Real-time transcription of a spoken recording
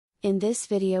In this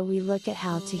video we look at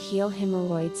how to heal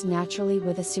hemorrhoids naturally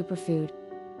with a superfood.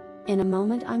 In a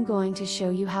moment I'm going to show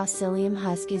you how Psyllium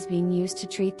Husk is being used to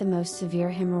treat the most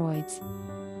severe hemorrhoids.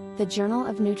 The Journal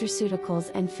of Nutraceuticals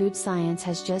and Food Science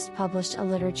has just published a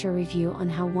literature review on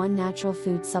how one natural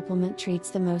food supplement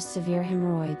treats the most severe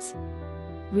hemorrhoids.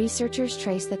 Researchers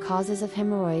trace the causes of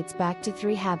hemorrhoids back to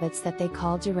 3 habits that they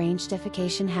call deranged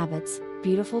defecation habits.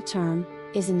 Beautiful term,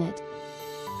 isn't it?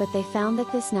 But they found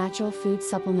that this natural food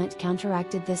supplement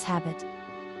counteracted this habit.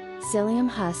 Psyllium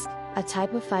Husk, a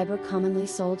type of fiber commonly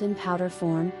sold in powder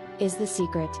form, is the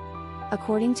secret.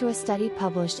 According to a study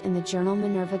published in the journal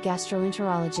Minerva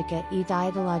Gastroenterologica e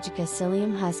Dietologica,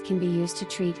 Psyllium Husk can be used to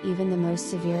treat even the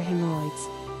most severe hemorrhoids.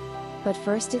 But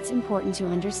first it's important to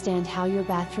understand how your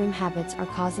bathroom habits are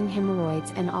causing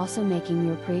hemorrhoids and also making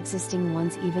your pre-existing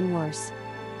ones even worse.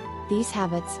 These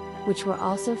habits, which were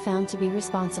also found to be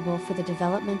responsible for the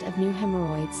development of new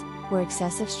hemorrhoids, were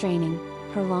excessive straining,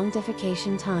 prolonged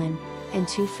defecation time, and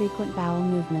too frequent bowel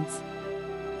movements.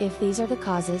 If these are the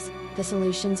causes, the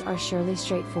solutions are surely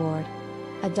straightforward.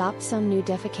 Adopt some new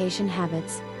defecation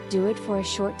habits, do it for a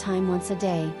short time once a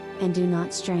day, and do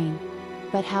not strain.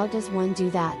 But how does one do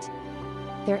that?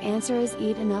 Their answer is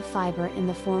eat enough fiber in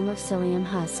the form of Psyllium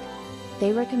Husk.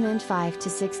 They recommend 5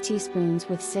 to 6 teaspoons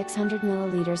with 600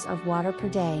 milliliters of water per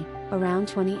day, around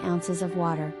 20 ounces of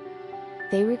water.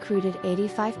 They recruited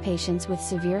 85 patients with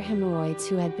severe hemorrhoids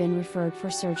who had been referred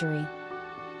for surgery.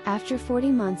 After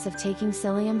 40 months of taking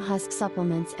Psyllium Husk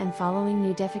supplements and following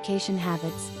new defecation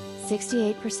habits,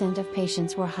 68% of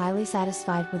patients were highly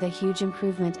satisfied with a huge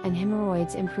improvement, and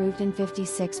hemorrhoids improved in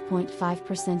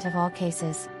 56.5% of all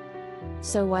cases.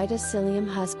 So why does Psyllium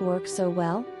Husk work so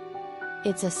well?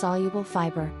 It's a soluble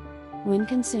fiber. When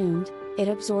consumed, it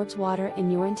absorbs water in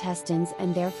your intestines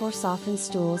and therefore softens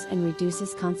stools and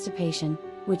reduces constipation,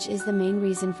 which is the main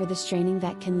reason for the straining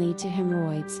that can lead to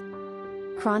hemorrhoids.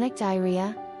 Chronic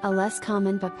diarrhea, a less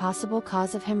common but possible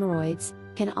cause of hemorrhoids,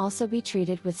 can also be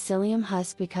treated with Psyllium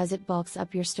Husk because it bulks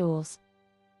up your stools.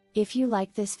 If you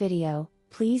like this video,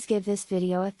 please give this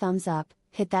video a thumbs up,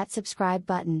 hit that subscribe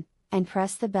button, and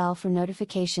press the bell for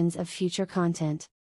notifications of future content.